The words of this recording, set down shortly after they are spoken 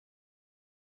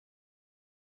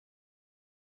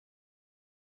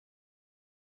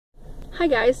Hi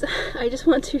guys, I just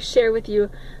want to share with you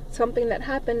something that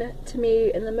happened to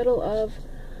me in the middle of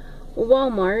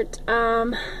Walmart.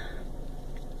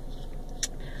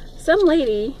 Some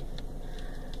lady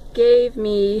gave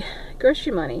me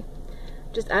grocery money,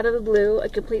 just out of the blue. A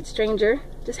complete stranger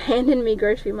just handed me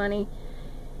grocery money,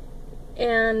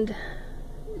 and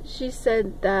she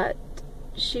said that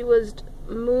she was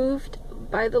moved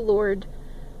by the Lord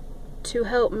to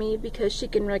help me because she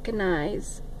can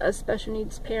recognize a special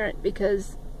needs parent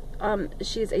because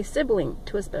she's a sibling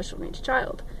to a special needs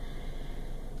child.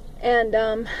 And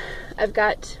I've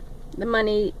got the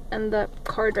money and the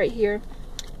card right here,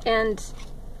 and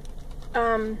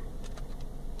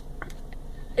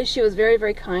she was very,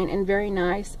 very kind and very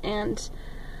nice, and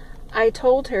I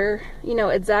told her, you know,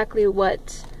 exactly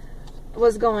what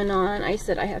was going on. I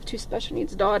said I have 2 special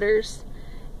needs daughters,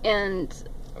 and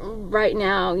right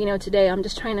now, you know, today I'm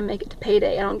just trying to make it to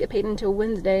payday. I don't get paid until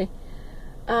Wednesday,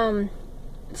 so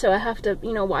I have to,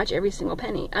 you know, watch every single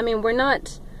penny. I mean, we're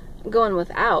not going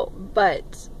without,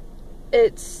 but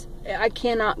it's, I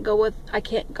can't go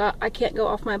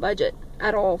off my budget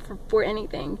at all for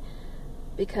anything,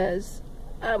 because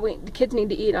the kids need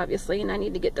to eat, obviously, and I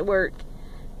need to get to work.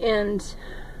 And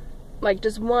like,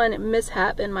 just one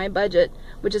mishap in my budget,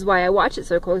 which is why I watch it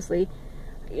so closely,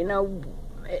 you know,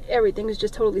 everything is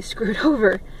just totally screwed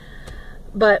over.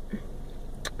 But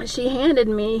she handed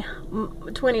me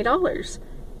 $20,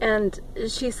 and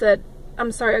she said,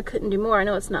 "I'm sorry, I couldn't do more. I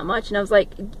know it's not much." And I was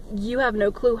like, you have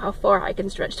no clue how far I can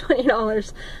stretch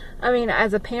 $20. I mean,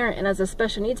 as a parent and as a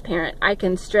special needs parent, I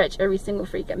can stretch every single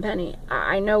freaking penny.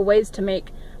 I know ways to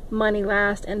make money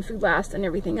last and food last and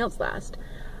everything else last.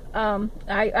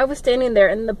 I was standing there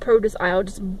in the produce aisle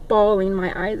just bawling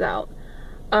my eyes out.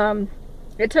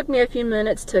 It took me a few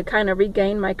minutes to kind of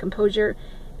regain my composure,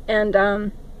 and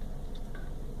I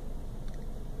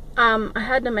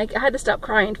had to stop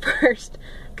crying first,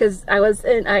 because I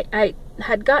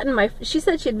had gotten my, she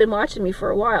said she'd been watching me for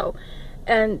a while,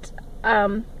 and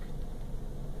I'm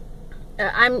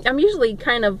usually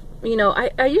kind of, you know,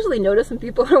 I usually notice when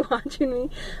people are watching me,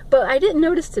 but I didn't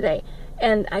notice today.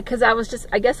 And because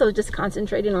I guess I was just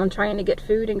concentrating on trying to get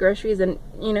food and groceries, and,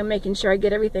 you know, making sure I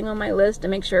get everything on my list and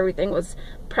make sure everything was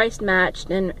price matched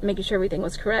and making sure everything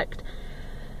was correct.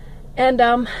 And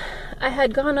I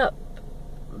had gone up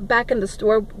back in the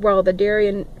store where all the dairy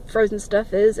and frozen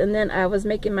stuff is, and then I was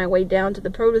making my way down to the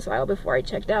produce aisle before I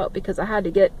checked out, because I had to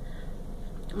get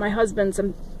my husband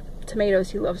some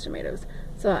tomatoes. He loves tomatoes.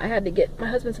 So I had to get my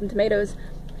husband some tomatoes,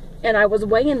 and I was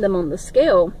weighing them on the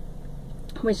scale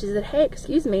when she said, "Hey,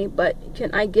 excuse me, but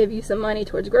can I give you some money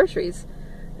towards groceries?"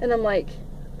 And I'm like,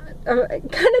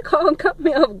 it kind of caught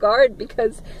me off guard,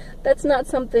 because that's not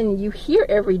something you hear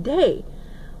every day.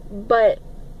 But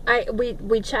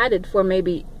we chatted for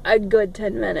maybe a good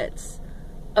 10 minutes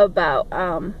about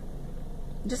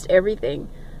just everything.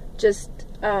 Just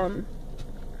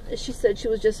she said she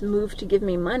was just moved to give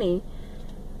me money,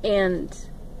 and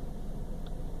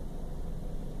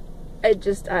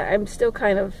I'm still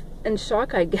kind of in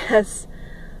shock, I guess.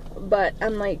 But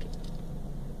I'm like,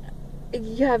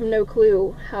 you have no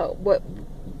clue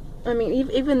I mean,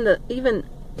 even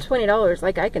 $20,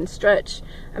 like, I can stretch.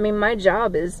 I mean, my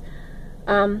job is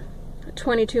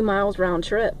 22 miles round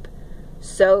trip,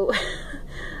 so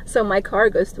so my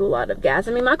car goes through a lot of gas.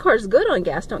 I mean, my car's good on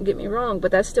gas, don't get me wrong, but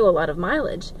that's still a lot of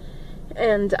mileage.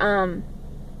 And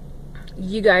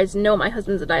you guys know my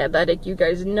husband's a diabetic. You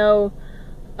guys know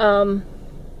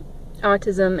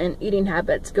autism and eating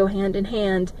habits go hand in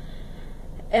hand,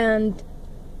 and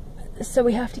so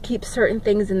we have to keep certain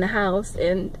things in the house,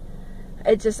 and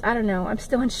it just, I don't know, I'm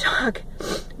still in shock.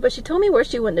 But she told me where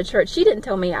she went to church. She didn't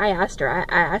tell me. I asked her. I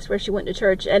asked where she went to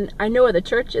church, and I know where the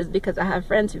church is because I have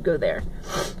friends who go there.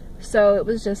 So it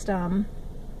was just a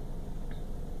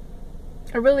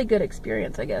really good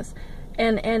experience, I guess.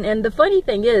 And the funny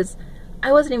thing is,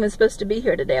 I wasn't even supposed to be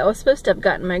here today. I was supposed to have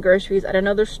gotten my groceries at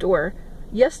another store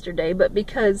yesterday, but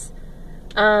because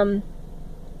of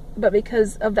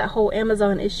that whole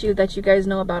Amazon issue that you guys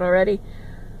know about already,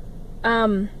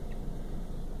 I'm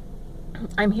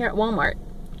here at Walmart.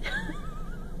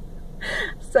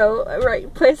 So,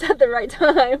 right place at the right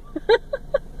time.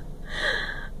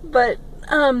 But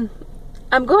I'm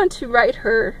going to write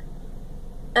her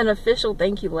an official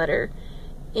thank you letter,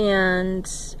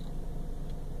 and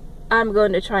I'm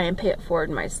going to try and pay it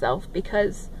forward myself,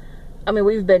 because I mean,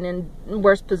 we've been in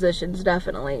worse positions,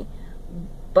 definitely,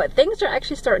 but things are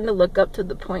actually starting to look up to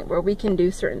the point where we can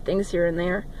do certain things here and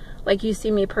there. Like, you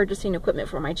see me purchasing equipment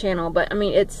for my channel, but I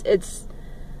mean, it's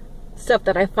stuff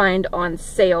that I find on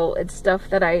sale. It's stuff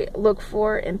that I look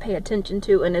for and pay attention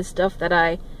to, and it's stuff that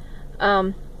I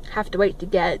have to wait to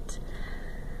get.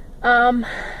 I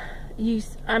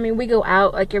mean, we go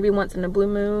out like every once in a blue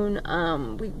moon.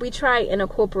 We try and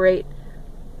incorporate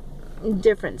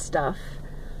different stuff,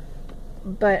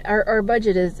 but our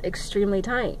budget is extremely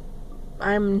tight.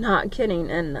 I'm not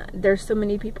kidding, and there's so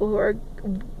many people who are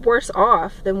worse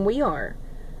off than we are.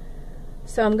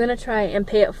 So I'm gonna try and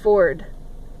pay it forward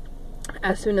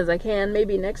as soon as I can.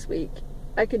 Maybe next week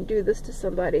I can do this to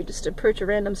somebody, just approach a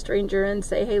random stranger and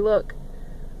say, hey, look,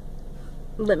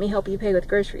 let me help you pay with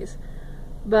groceries.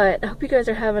 But I hope you guys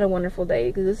are having a wonderful day,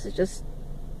 because this is just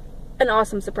an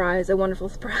awesome surprise, a wonderful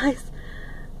surprise.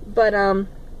 But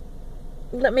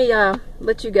let me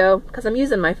let you go, because I'm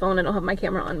using my phone. I don't have my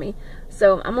camera on me.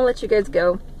 So I'm gonna let you guys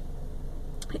go,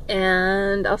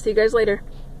 and I'll see you guys later.